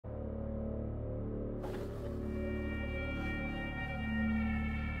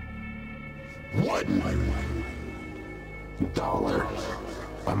$1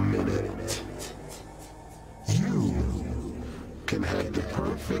 a minute. You can have the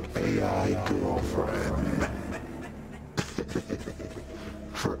perfect AI girlfriend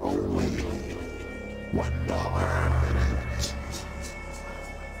for only $1 a minute.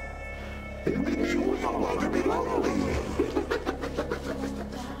 And then you will no longer be lonely.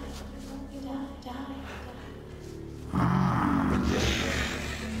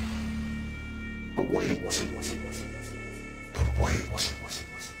 But wait.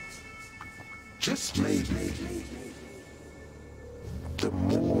 Just maybe, the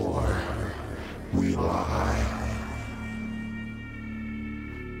more we lie,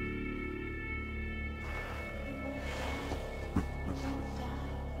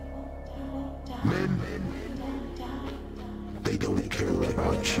 men, they don't care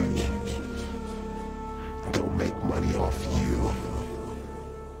about you. They'll make money off you.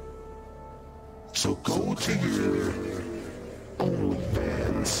 So go to your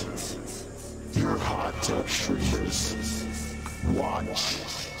OnlyFans, your hot tub streamers. Watch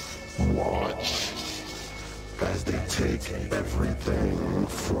as they take everything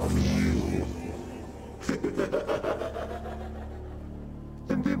from you.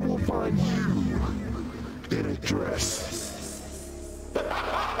 And then we'll find you in a dress.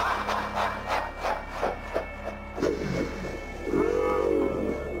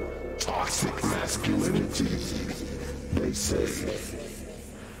 Toxic masculinity, they say.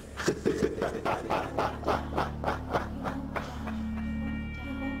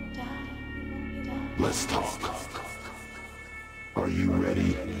 Let's talk. Are you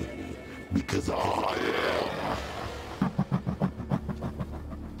ready? Because I am.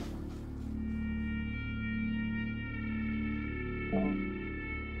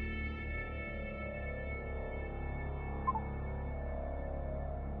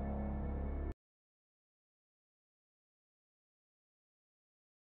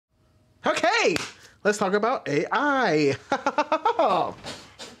 Okay, let's talk about AI.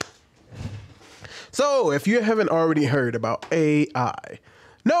 So, if you haven't already heard about AI,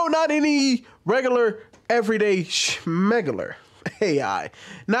 no, not any regular, everyday schmegular AI,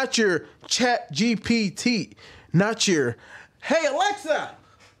 not your Chat GPT, not your, hey Alexa,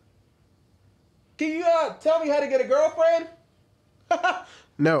 can you tell me how to get a girlfriend?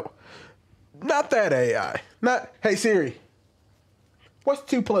 No, not that AI. Not, hey Siri, what's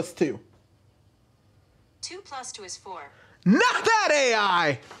 2 plus 2? 2 plus 2 is 4. Not that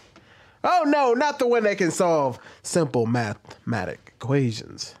AI! Oh no, not the one that can solve simple mathematic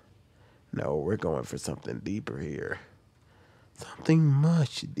equations. No, we're going for something deeper here. Something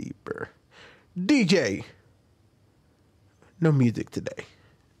much deeper. DJ, no music today.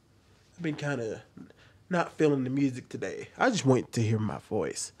 I've been kind of not feeling the music today. I just want to hear my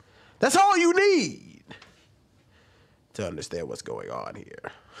voice. That's all you need to understand what's going on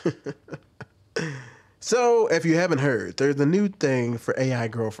here. So, if you haven't heard, there's a new thing for AI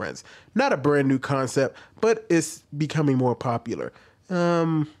girlfriends. Not a brand new concept, but it's becoming more popular.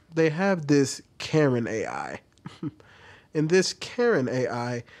 They have this Karen AI. And this Karen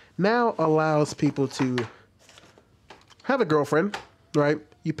AI now allows people to have a girlfriend, right?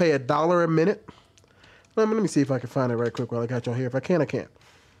 You pay $1 a minute. Let me see if I can find it right quick while I got you on here. If I can, I can't.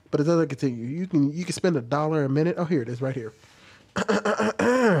 But it doesn't continue. You can spend $1 a minute. Oh, here it is right here.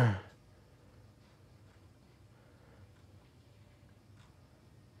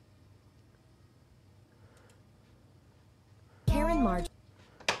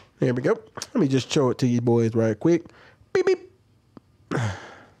 Here we go. Let me just show it to you boys right quick. Beep, beep.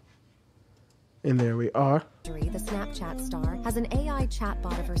 And there we are. The Snapchat star has an AI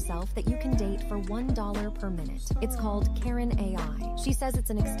chatbot of herself that you can date for $1 per minute. It's called Karen AI. She says it's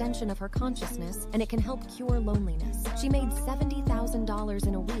an extension of her consciousness and it can help cure loneliness. She made $70,000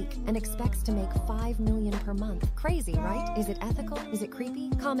 in a week and expects to make $5 million per month. Crazy, right? Is it ethical? Is it creepy?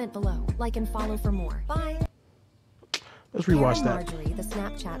 Comment below. Like and follow for more. Bye. Let's rewatch that. Marjorie, the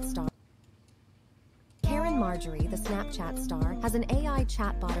Snapchat star. Karen Marjorie, the Snapchat star, has an AI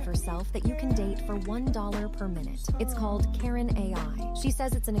chatbot of herself that you can date for $1 per minute. It's called Karen AI. She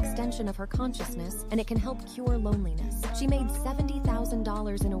says it's an extension of her consciousness and it can help cure loneliness. She made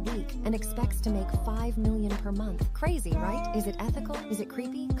 $70,000 in a week and expects to make $5 million per month. Crazy, right? Is it ethical? Is it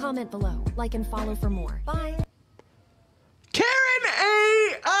creepy? Comment below. Like and follow for more. Bye. Karen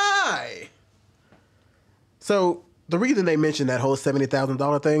AI. So the reason they mentioned that whole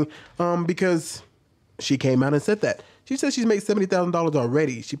 $70,000 thing, because she came out and said that. She said she's made $70,000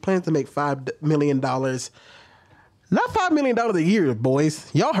 already. She plans to make $5 million. Not $5 million a year, boys.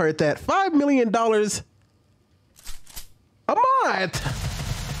 Y'all heard that. $5 million a month.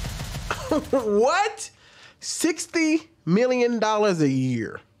 What? $60 million a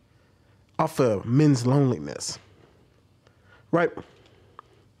year off of men's loneliness. Right?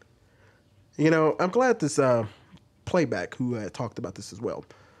 You know, I'm glad this playback who talked about this as well.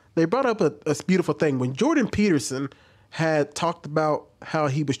 They brought up a beautiful thing. When Jordan Peterson had talked about how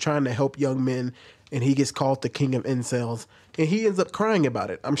he was trying to help young men and he gets called the king of incels and he ends up crying about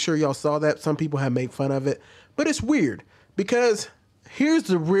it. I'm sure y'all saw that. Some people have made fun of it. But it's weird because here's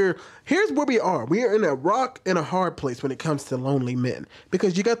where we are. We are in a rock and a hard place when it comes to lonely men.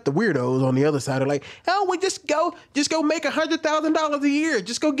 Because you got the weirdos on the other side are like, oh, we just go make $100,000 a year.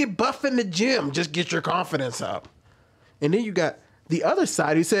 Just go get buff in the gym. Just get your confidence up. And then you got the other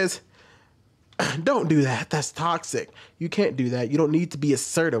side who says, don't do that. That's toxic. You can't do that. You don't need to be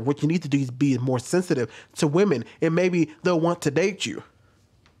assertive. What you need to do is be more sensitive to women, and maybe they'll want to date you.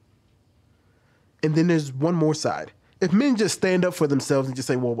 And then there's one more side. If men just stand up for themselves and just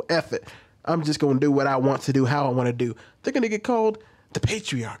say, well, F it, I'm just going to do what I want to do, how I want to do, they're going to get called the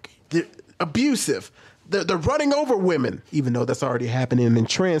patriarchy, the abusive, the running over women, even though that's already happening in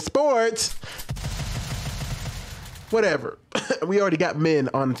transport. Whatever. We already got men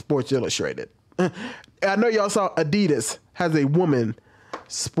on Sports Illustrated. I know y'all saw Adidas has a woman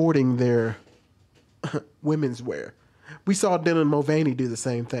sporting their women's wear. We saw Dylan Mulvaney do the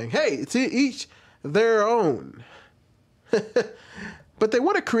same thing. Hey, to each their own. But they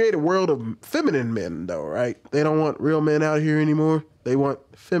want to create a world of feminine men, though, right? They don't want real men out here anymore. They want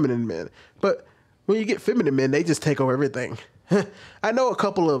feminine men. But when you get feminine men, they just take over everything. I know a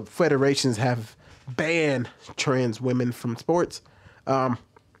couple of federations have banned trans women from sports.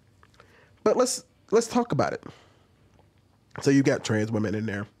 But let's talk about it. So you got trans women in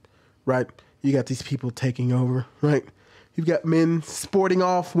there, right? You got these people taking over, right? You've got men sporting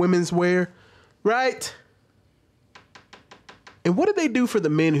off women's wear, right? And what do they do for the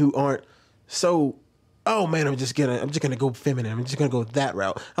men who aren't so, oh man, I'm just gonna go feminine. I'm just gonna go that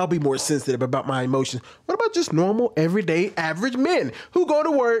route. I'll be more sensitive about my emotions. What about just normal, everyday, average men who go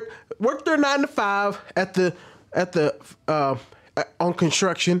to work their 9 to 5 on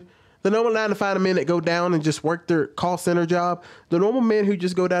construction? The normal 9 to 5 men that go down and just work their call center job. The normal men who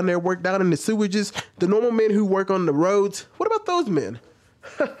just go down there, work down in the sewages. The normal men who work on the roads. What about those men?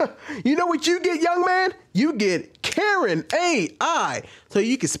 You know what you get, young man? You get Karen AI. So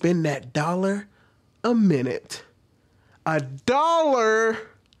you can spend that $1 a minute. $1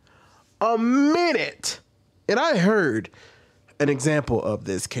 a minute. And I heard an example of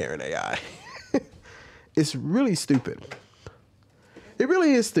this Karen AI. It's really stupid. It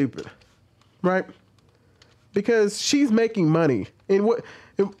really is stupid, right? Because she's making money. And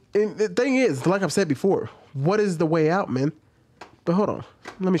the thing is, like I've said before, what is the way out, man? But hold on.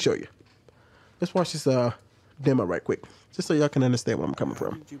 Let me show you. Let's watch this demo right quick, just so y'all can understand where I'm coming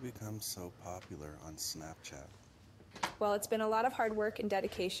from. How did you become so popular on Snapchat? Well, it's been a lot of hard work and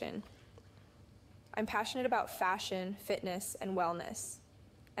dedication. I'm passionate about fashion, fitness, and wellness.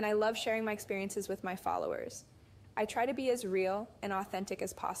 And I love sharing my experiences with my followers. I try to be as real and authentic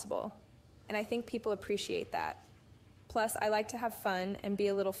as possible, and I think people appreciate that. Plus, I like to have fun and be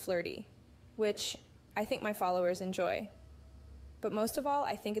a little flirty, which I think my followers enjoy. But most of all,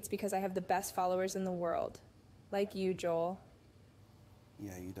 I think it's because I have the best followers in the world, like you, Joel.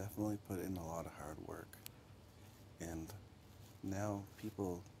 Yeah, you definitely put in a lot of hard work. And now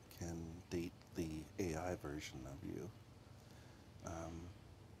people can date the AI version of you.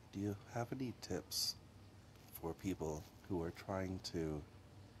 Do you have any tips for people who are trying to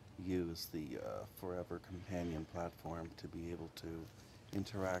use the Forever Companion platform to be able to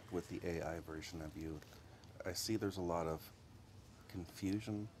interact with the AI version of you? I see there's a lot of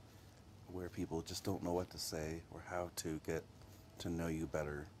confusion where people just don't know what to say or how to get to know you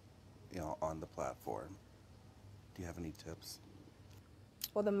better, on the platform. Do you have any tips?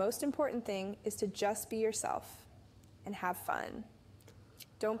 Well, the most important thing is to just be yourself and have fun.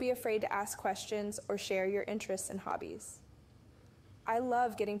 Don't be afraid to ask questions or share your interests and hobbies. I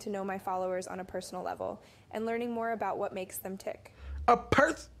love getting to know my followers on a personal level and learning more about what makes them tick.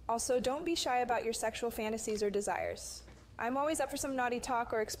 Also, don't be shy about your sexual fantasies or desires. I'm always up for some naughty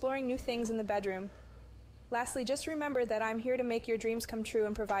talk or exploring new things in the bedroom. Lastly, just remember that I'm here to make your dreams come true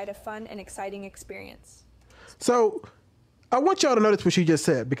and provide a fun and exciting experience. So, I want y'all to notice what she just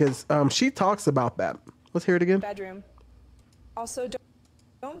said, because she talks about that. Let's hear it again. Bedroom. Also,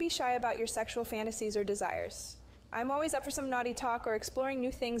 don't be shy about your sexual fantasies or desires. I'm always up for some naughty talk or exploring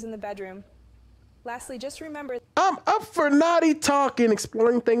new things in the bedroom. Lastly, just remember... I'm up for naughty talk and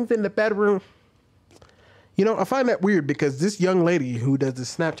exploring things in the bedroom. You know, I find that weird because this young lady who does the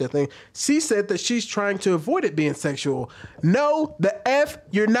Snapchat thing, she said that she's trying to avoid it being sexual. No, the F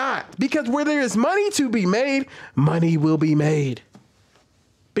you're not. Because where there is money to be made, money will be made.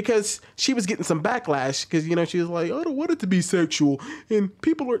 Because she was getting some backlash because, you know, she was like, I don't want it to be sexual. And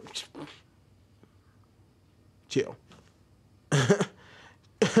people are... Chill.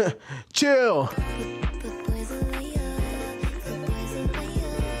 Chill.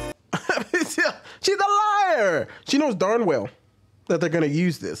 She's a liar. She knows darn well that they're going to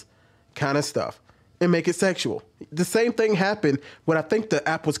use this kind of stuff and make it sexual. The same thing happened when I think the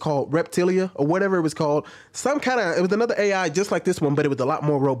app was called Reptilia or whatever it was called. It was another AI just like this one, but it was a lot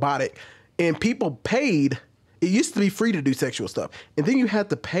more robotic. And people paid. It used to be free to do sexual stuff. And then you had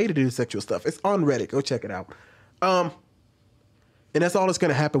to pay to do sexual stuff. It's on Reddit. Go check it out. And that's all that's going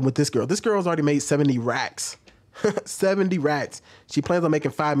to happen with this girl. This girl's already made 70 racks. 70 racks. She plans on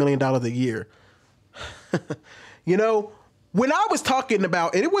making $5 million a year. You know, when I was talking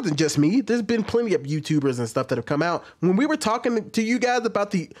about, and it wasn't just me, there's been plenty of YouTubers and stuff that have come out. When we were talking to you guys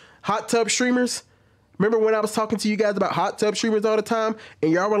about the hot tub streamers, remember when I was talking to you guys about hot tub streamers all the time?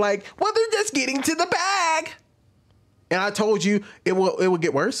 And y'all were like, well, they're just getting to the bag. And I told you it will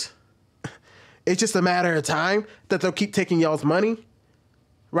get worse. It's just a matter of time that they'll keep taking y'all's money,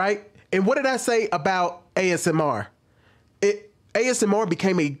 right? And what did I say about ASMR? ASMR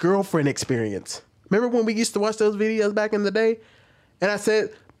became a girlfriend experience. Remember when we used to watch those videos back in the day? And I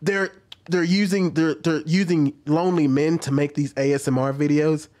said they're using lonely men to make these ASMR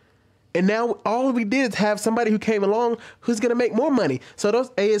videos. And now all we did is have somebody who came along who's gonna make more money. So those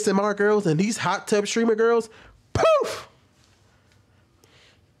ASMR girls and these hot tub streamer girls, poof!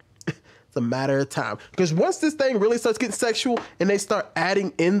 It's a matter of time. Because once this thing really starts getting sexual and they start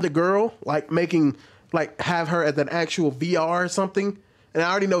adding in the girl, have her as an actual VR or something. And I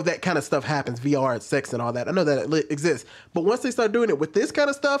already know that kind of stuff happens, VR, sex and all that. I know that it exists. But once they start doing it with this kind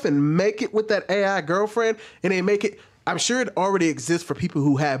of stuff and make it with that AI girlfriend and they make it, I'm sure it already exists for people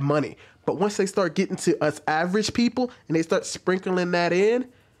who have money. But once they start getting to us average people and they start sprinkling that in,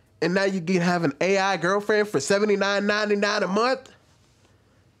 and now you can have an AI girlfriend for $79.99 a month.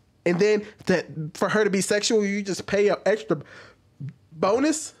 And then for her to be sexual, you just pay an extra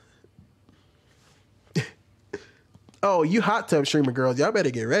bonus. Oh, you hot tub streamer girls, y'all better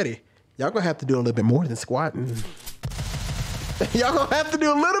get ready. Y'all gonna have to do a little bit more than squatting. Y'all gonna have to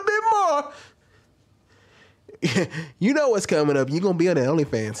do a little bit more. You know what's coming up. You're gonna be on the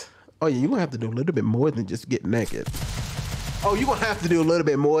OnlyFans. Oh yeah, you're gonna have to do a little bit more than just get naked. Oh, you're gonna have to do a little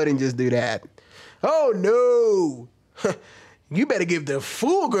bit more than just do that. Oh no. You better give the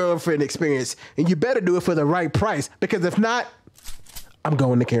full girlfriend experience, and you better do it for the right price, because if not, I'm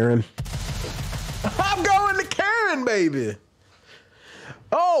going to Karen. I'm going to Karen, baby.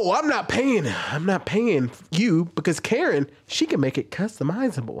 Oh, I'm not paying you, because Karen, she can make it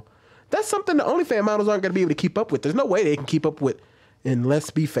customizable. That's something the OnlyFans models aren't going to be able to keep up with. There's no way they can keep up with, and let's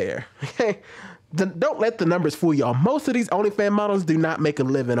be fair, okay? Don't let the numbers fool y'all. Most of these OnlyFans models do not make a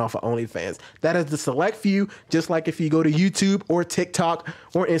living off of OnlyFans. That is the select few, just like if you go to YouTube or TikTok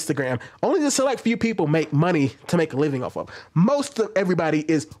or Instagram. Only the select few people make money to make a living off of. Most of everybody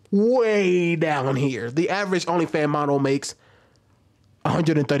is way down here. The average OnlyFans model makes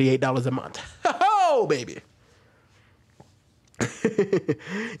 $138 a month. Oh, baby.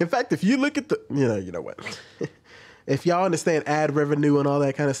 In fact, if you look at you know what? If y'all understand ad revenue and all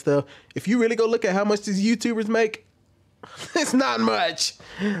that kind of stuff, if you really go look at how much these YouTubers make, it's not much.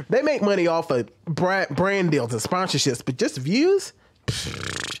 They make money off of brand deals and sponsorships, but just views,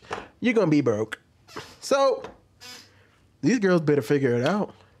 you're going to be broke. So these girls better figure it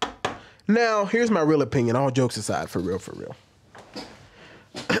out. Now, here's my real opinion, all jokes aside, for real.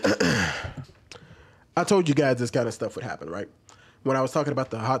 I told you guys this kind of stuff would happen, right? When I was talking about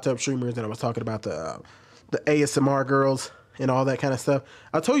the hot tub streamers and I was talking about the ASMR girls and all that kind of stuff,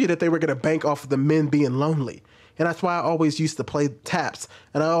 I told you that they were going to bank off of the men being lonely. And that's why I always used to play taps.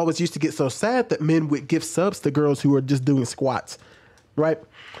 And I always used to get so sad that men would give subs to girls who were just doing squats, right?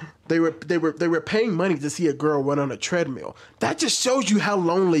 They were paying money to see a girl run on a treadmill. That just shows you how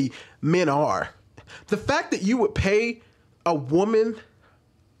lonely men are. The fact that you would pay a woman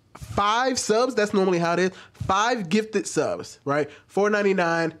 5 subs, that's normally how it is, 5 gifted subs, right?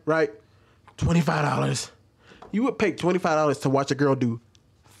 $4.99, right? $25. You would pay $25 to watch a girl do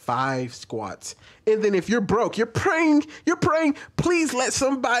 5 squats. And then if you're broke, you're praying, please let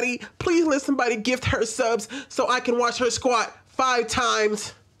somebody gift her subs so I can watch her squat 5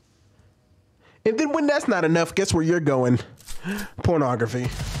 times. And then when that's not enough, guess where you're going? Pornography.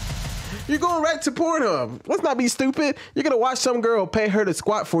 You're going right to Pornhub. Let's not be stupid. You're gonna watch some girl pay her to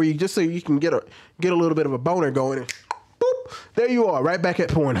squat for you just so you can get a little bit of a boner going. And boop, there you are, right back at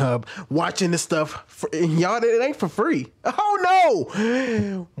Pornhub, watching this stuff. And y'all, it ain't for free. Oh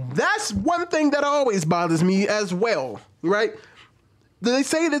no, that's one thing that always bothers me as well, right? They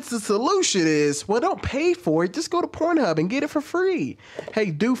say that the solution is, well, don't pay for it. Just go to Pornhub and get it for free.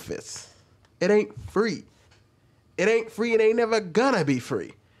 Hey, doofus, it ain't free. It ain't free. It ain't never gonna be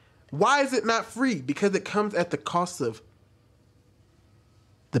free. Why is it not free? Because it comes at the cost of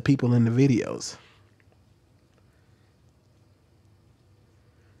the people in the videos.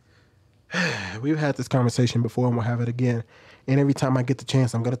 We've had this conversation before and we'll have it again. And every time I get the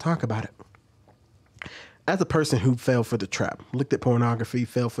chance, I'm going to talk about it. As a person who fell for the trap, looked at pornography,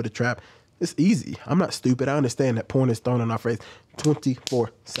 fell for the trap, it's easy. I'm not stupid. I understand that porn is thrown in our face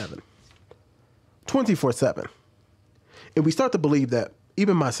 24/7. 24/7. And we start to believe that,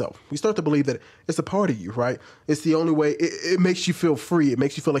 even myself, we start to believe that it's a part of you, right? It's the only way. It makes you feel free. It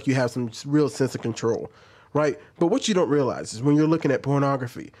makes you feel like you have some real sense of control, right? But what you don't realize is when you're looking at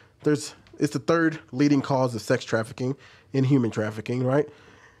pornography, it's the third leading cause of sex trafficking and human trafficking, right?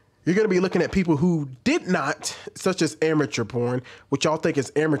 You're going to be looking at people who did not, such as amateur porn, which y'all think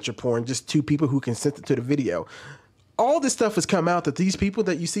is amateur porn, just two people who consented to the video. All this stuff has come out that these people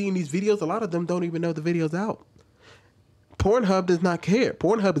that you see in these videos, a lot of them don't even know the video's out. Pornhub does not care.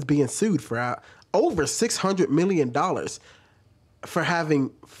 Pornhub is being sued for over $600 million for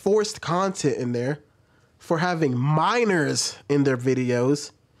having forced content in there, for having minors in their videos.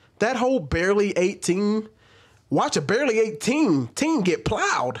 That whole barely 18, watch a barely 18 teen get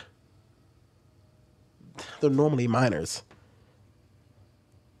plowed. They're normally minors.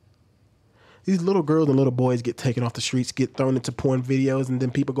 These little girls and little boys get taken off the streets, get thrown into porn videos, and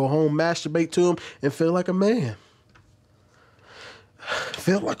then people go home, masturbate to them, and feel like a man.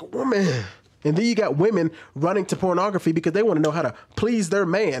 Feel like a woman. And then you got women running to pornography because they want to know how to please their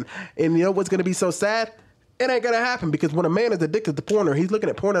man. And you know what's going to be so sad? It ain't going to happen, because when a man is addicted to porn or he's looking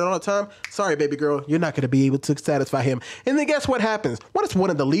at porn all the time, sorry, baby girl, you're not going to be able to satisfy him. And then guess what happens? What is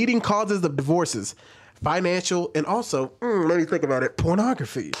one of the leading causes of divorces? Financial, and also, let me think about it,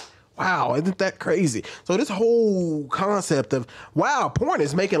 pornography. Wow, isn't that crazy? So this whole concept of, wow, porn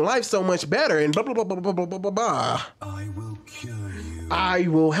is making life so much better and blah, blah, blah, blah, blah, blah, blah, blah. I will cure you. I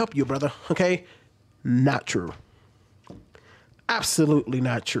will help you, brother, okay? Not true. Absolutely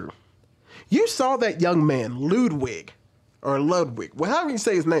not true. You saw that young man, Ludwig, well, however you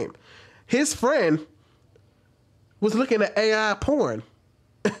say his name. His friend was looking at AI porn.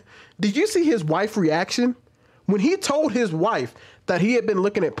 Did you see his wife's reaction? When he told his wife that he had been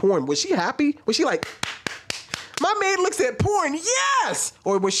looking at porn, was she happy? Was she like, my man looks at porn, yes!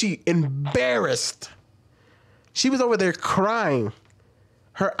 Or was she embarrassed? She was over there crying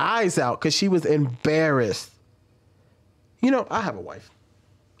her eyes out because she was embarrassed. You know, I have a wife.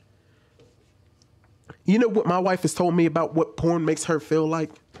 You know what my wife has told me about what porn makes her feel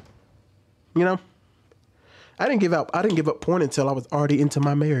like? You know? I didn't give up porn until I was already into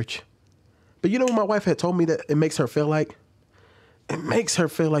my marriage. But you know what my wife had told me that it makes her feel like? It makes her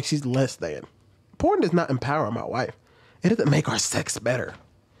feel like she's less than. Porn does not empower my wife. It doesn't make our sex better.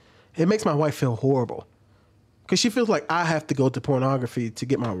 It makes my wife feel horrible. Because she feels like I have to go to pornography to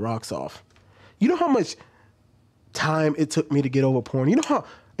get my rocks off. You know how much time it took me to get over porn? You know how,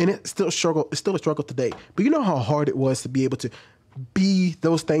 and it's still a struggle today, but you know how hard it was to be able to be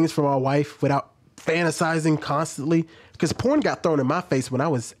those things for my wife without fantasizing constantly? Because porn got thrown in my face when I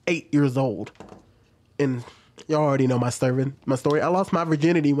was 8 years old. And y'all already know my story. I lost my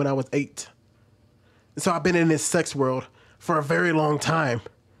virginity when I was 8. And so I've been in this sex world for a very long time.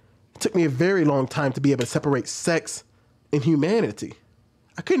 It took me a very long time to be able to separate sex and humanity.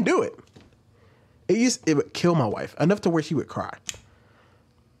 I couldn't do it. It would kill my wife, enough to where she would cry.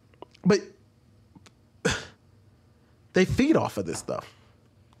 But they feed off of this stuff.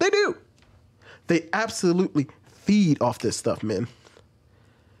 They do. They absolutely feed off this stuff, man.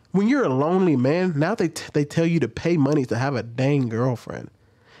 When you're a lonely man, now they tell you to pay money to have a dang girlfriend.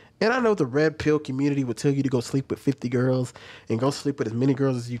 And I know the red pill community will tell you to go sleep with 50 girls and go sleep with as many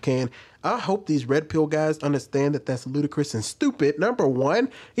girls as you can. I hope these red pill guys understand that that's ludicrous and stupid. Number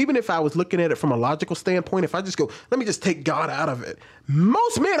one, even if I was looking at it from a logical standpoint, if I just go, let me just take God out of it.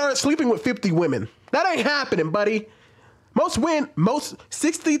 Most men aren't sleeping with 50 women. That ain't happening, buddy. Most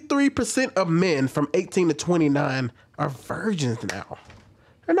 63% of men from 18 to 29 are virgins now.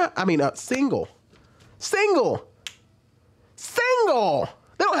 They're not, single. Single.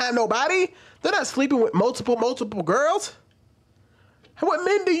 They don't have nobody. They're not sleeping with multiple girls. What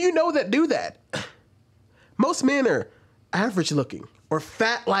men do you know that do that? Most men are average looking, or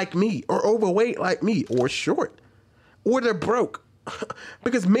fat like me, or overweight like me, or short, or they're broke.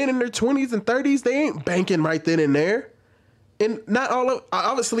 Because men in their 20s and 30s, they ain't banking right then and there. And not all of,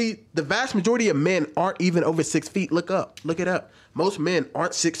 obviously, the vast majority of men aren't even over 6 feet. Look it up. Most men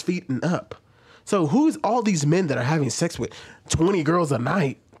aren't 6 feet and up. So who's all these men that are having sex with 20 girls a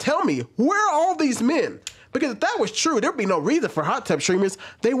night? Tell me, where are all these men? Because if that was true, there'd be no reason for hot tub streamers.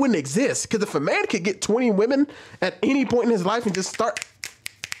 They wouldn't exist. Because if a man could get 20 women at any point in his life and just start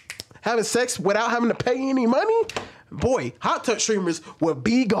having sex without having to pay any money, boy, hot tub streamers would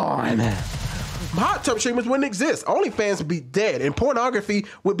be gone. Hot tub streamers wouldn't exist. OnlyFans would be dead, and pornography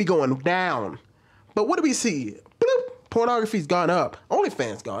would be going down. But what do we see? Bloop. Pornography's gone up.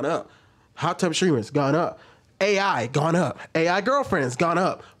 OnlyFans gone up. Hot tub streamers gone up. AI gone up. AI girlfriends gone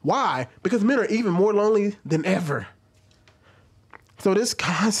up. Why? Because men are even more lonely than ever. So this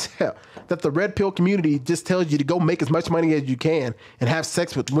concept that the red pill community just tells you to go make as much money as you can and have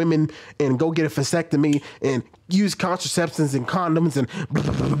sex with women and go get a vasectomy and use contraceptives and condoms and blah,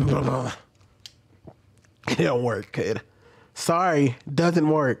 blah, blah, blah, blah. It don't work, kid. Sorry, doesn't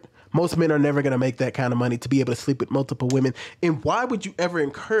work. Most men are never going to make that kind of money to be able to sleep with multiple women. And why would you ever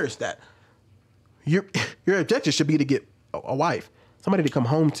encourage that? Your objective should be to get a wife, somebody to come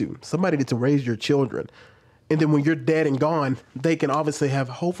home to, somebody to raise your children. And then when you're dead and gone, they can obviously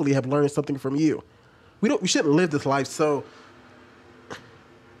hopefully have learned something from you. We shouldn't live this life so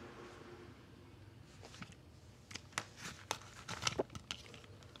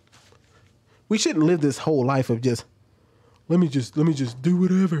we shouldn't live this whole life of just let me just do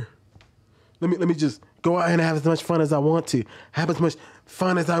whatever. Let me just go out and have as much fun as I want to, have as much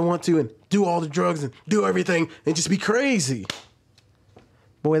fun as I want to, and do all the drugs and do everything and just be crazy.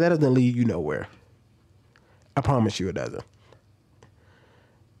 Boy, that doesn't lead you nowhere. I promise you it doesn't.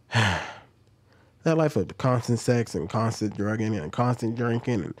 That life of constant sex and constant drugging and constant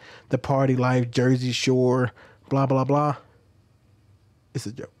drinking and the party life, Jersey Shore, blah, blah, blah. It's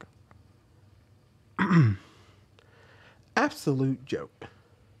a joke. Absolute joke.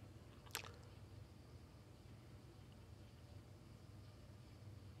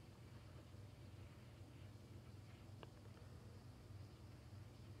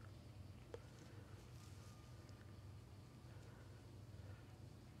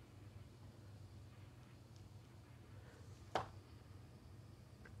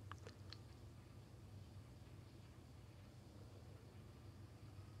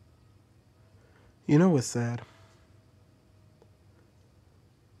 You know what's sad?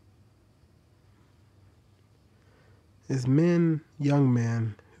 Is men, young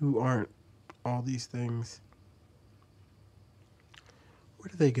men, who aren't all these things, where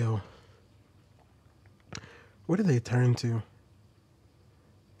do they go? Where do they turn to?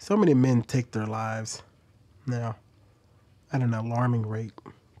 So many men take their lives now at an alarming rate.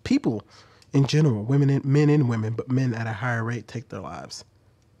 People in general, men and women, but men at a higher rate take their lives.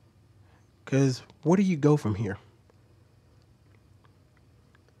 Because where do you go from here?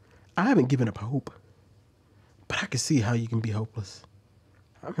 I haven't given up hope, but I can see how you can be hopeless.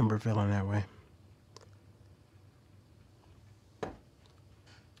 I remember feeling that way.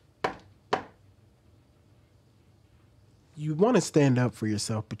 You want to stand up for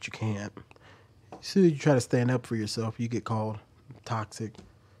yourself, but you can't. As soon as you try to stand up for yourself, you get called toxic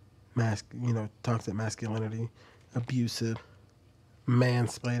masculinity, abusive,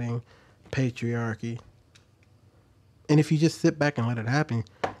 mansplaining, patriarchy. And if you just sit back and let it happen,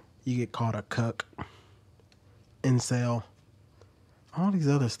 you get called a cuck, incel, all these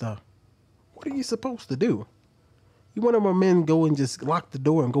other stuff. What are you supposed to do? You want more men go and just lock the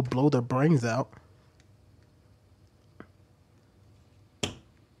door and go blow their brains out?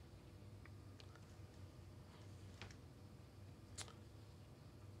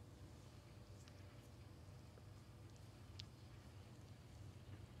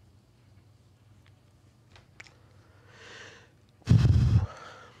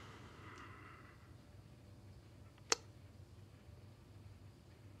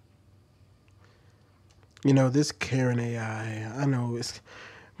 You know, this Karen AI, I know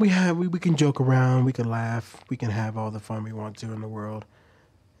we can joke around, we can laugh, we can have all the fun we want to in the world,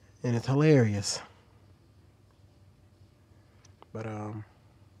 and it's hilarious. But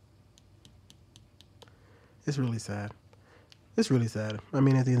it's really sad. It's really sad. I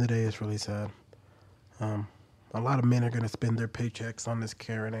mean, at the end of the day, it's really sad. A lot of men are going to spend their paychecks on this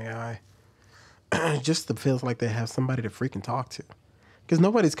Karen AI just to feel like they have somebody to freaking talk to. Because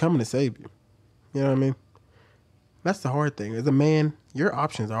nobody's coming to save you. You know what I mean? That's the hard thing. As a man, your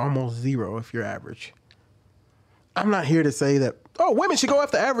options are almost zero if you're average. I'm not here to say that, oh, women should go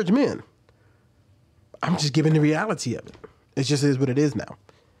after average men. I'm just giving the reality of it. It just is what it is now.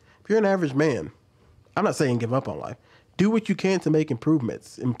 If you're an average man, I'm not saying give up on life. Do what you can to make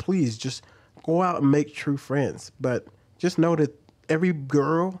improvements. And please just go out and make true friends. But just know that every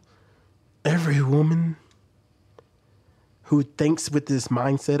girl, every woman who thinks with this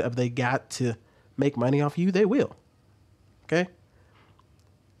mindset of they got to make money off you, they will. Okay?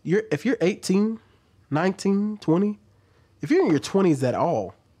 If you're 18, 19, 20, if you're in your 20s at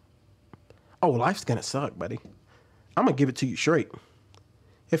all, oh, life's going to suck, buddy. I'm going to give it to you straight.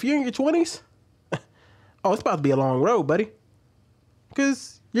 If you're in your 20s, oh, it's about to be a long road, buddy.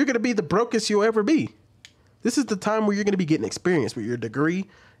 Because you're going to be the brokest you'll ever be. This is the time where you're going to be getting experience with your degree.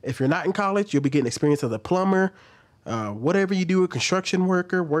 If you're not in college, you'll be getting experience as a plumber, whatever you do, a construction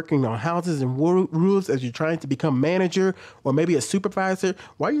worker, working on houses and roofs as you're trying to become manager or maybe a supervisor.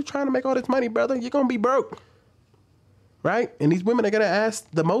 Why are you trying to make all this money, brother? You're going to be broke. Right? And these women are going to ask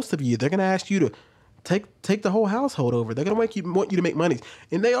the most of you. They're going to ask you to take the whole household over. They're going to want you to make money.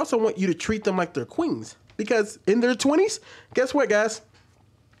 And they also want you to treat them like they're queens. Because in their 20s, guess what, guys?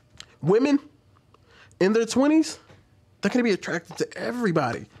 Women in their 20s, they're going to be attracted to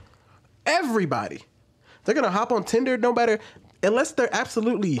everybody. Everybody. They're going to hop on Tinder no matter, unless they're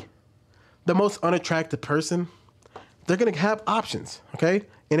absolutely the most unattractive person, they're going to have options, okay?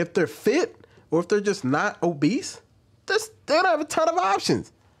 And if they're fit or if they're just not obese, they don't have a ton of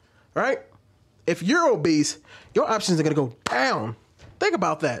options, right? If you're obese, your options are going to go down. Think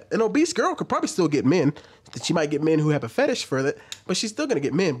about that. An obese girl could probably still get men. She might get men who have a fetish for that, but she's still going to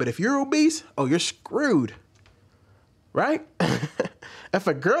get men. But if you're obese, oh, you're screwed, right? If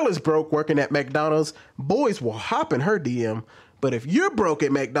a girl is broke working at McDonald's, boys will hop in her DM. But if you're broke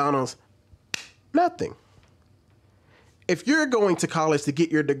at McDonald's, nothing. If you're going to college to get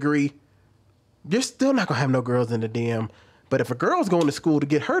your degree, you're still not going to have no girls in the DM. But if a girl's going to school to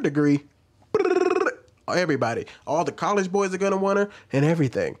get her degree, everybody, all the college boys are going to want her and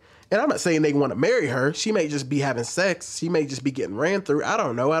everything. And I'm not saying they want to marry her. She may just be having sex. She may just be getting ran through. I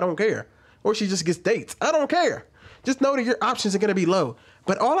don't know. I don't care. Or she just gets dates. I don't care. Just know that your options are going to be low.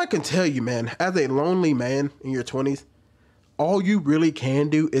 But all I can tell you, man, as a lonely man in your 20s, all you really can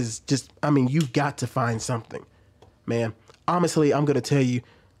do is you've got to find something, man. Honestly, I'm going to tell you,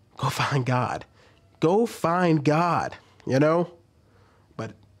 go find God. Go find God, you know?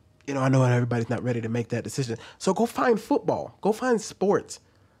 But, I know everybody's not ready to make that decision. So go find football. Go find sports.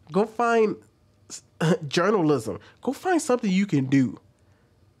 Go find journalism. Go find something you can do.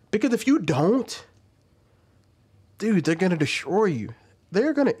 Because if you don't, dude, they're going to destroy you.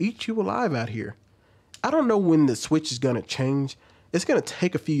 They're going to eat you alive out here. I don't know when the switch is going to change. It's going to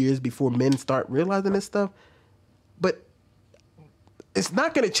take a few years before men start realizing this stuff. But it's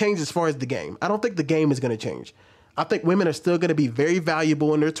not going to change as far as the game. I don't think the game is going to change. I think women are still going to be very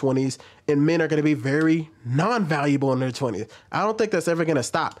valuable in their 20s, and men are going to be very non-valuable in their 20s. I don't think that's ever going to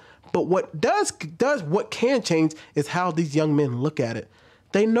stop. But what can change is how these young men look at it.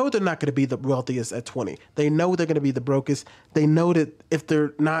 They know they're not going to be the wealthiest at 20. They know they're going to be the brokest. They know that if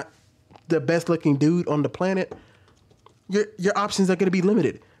they're not the best looking dude on the planet, your options are going to be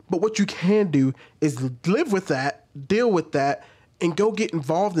limited. But what you can do is live with that, deal with that, and go get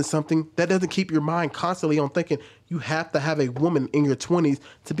involved in something that doesn't keep your mind constantly on thinking you have to have a woman in your 20s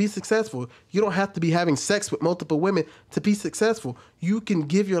to be successful. You don't have to be having sex with multiple women to be successful. You can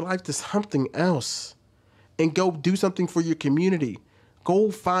give your life to something else and go do something for your community. Go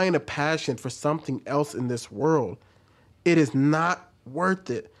find a passion for something else in this world. It is not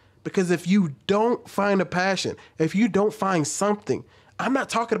worth it. Because if you don't find a passion, if you don't find something, I'm not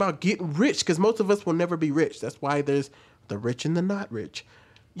talking about getting rich, because most of us will never be rich. That's why there's the rich and the not rich.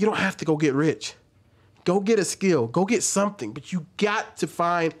 You don't have to go get rich. Go get a skill. Go get something. But you got to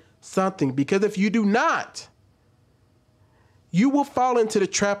find something, because if you do not, you will fall into the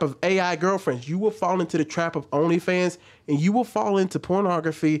trap of AI girlfriends. You will fall into the trap of OnlyFans, and you will fall into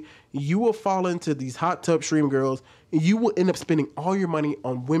pornography. You will fall into these hot tub stream girls, and you will end up spending all your money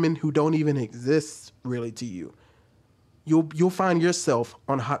on women who don't even exist really to you. You'll find yourself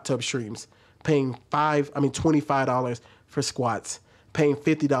on hot tub streams paying $25 for squats, paying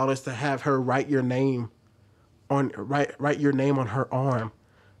 $50 to have her write your name on her arm.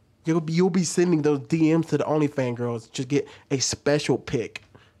 You'll be sending those DMs to the OnlyFans girls to get a special pic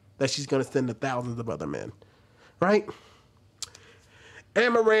that she's gonna send to thousands of other men, right?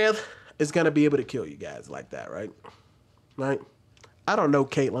 Amaranth is gonna be able to kill you guys like that, right? Right? I don't know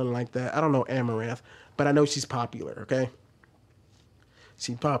Caitlyn like that. I don't know Amaranth, but I know she's popular. Okay,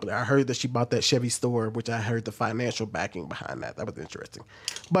 she's popular. I heard that she bought that Chevy store, which I heard the financial backing behind that. That was interesting.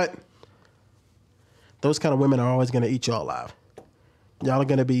 But those kind of women are always gonna eat y'all alive. Y'all are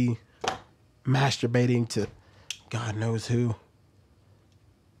going to be masturbating to God knows who.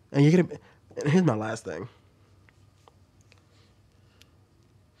 And you're gonna. And here's my last thing,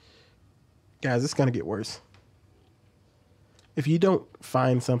 guys. It's gonna get worse. If you don't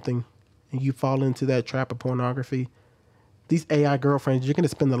find something and you fall into that trap of pornography, these AI girlfriends, you're gonna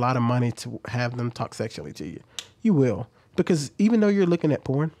spend a lot of money to have them talk sexually to you. You will, because even though you're looking at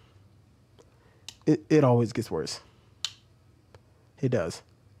porn, it always gets worse. It does.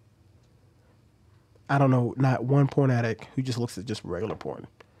 I don't know, not one porn addict who just looks at just regular porn.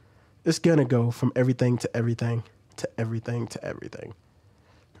 It's gonna go from everything to everything to everything to everything.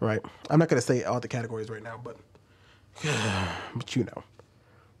 Right? I'm not gonna say all the categories right now, but you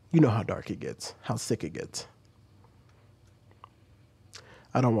know how dark it gets, how sick it gets.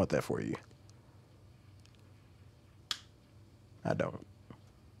 I don't want that for you. I don't.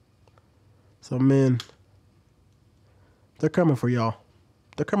 So men, they're coming for y'all.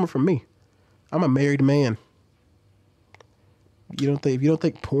 They're coming for me. I'm a married man. If you don't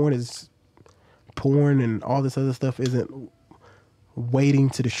think porn and all this other stuff isn't waiting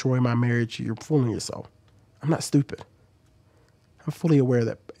to destroy my marriage, you're fooling yourself. I'm not stupid. I'm fully aware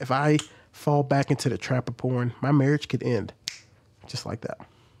that if I fall back into the trap of porn, my marriage could end just like that.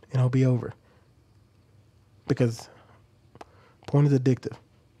 And it'll be over. Because porn is addictive.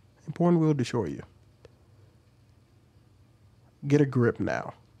 And porn will destroy you. Get a grip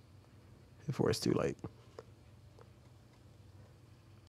now before it's too late.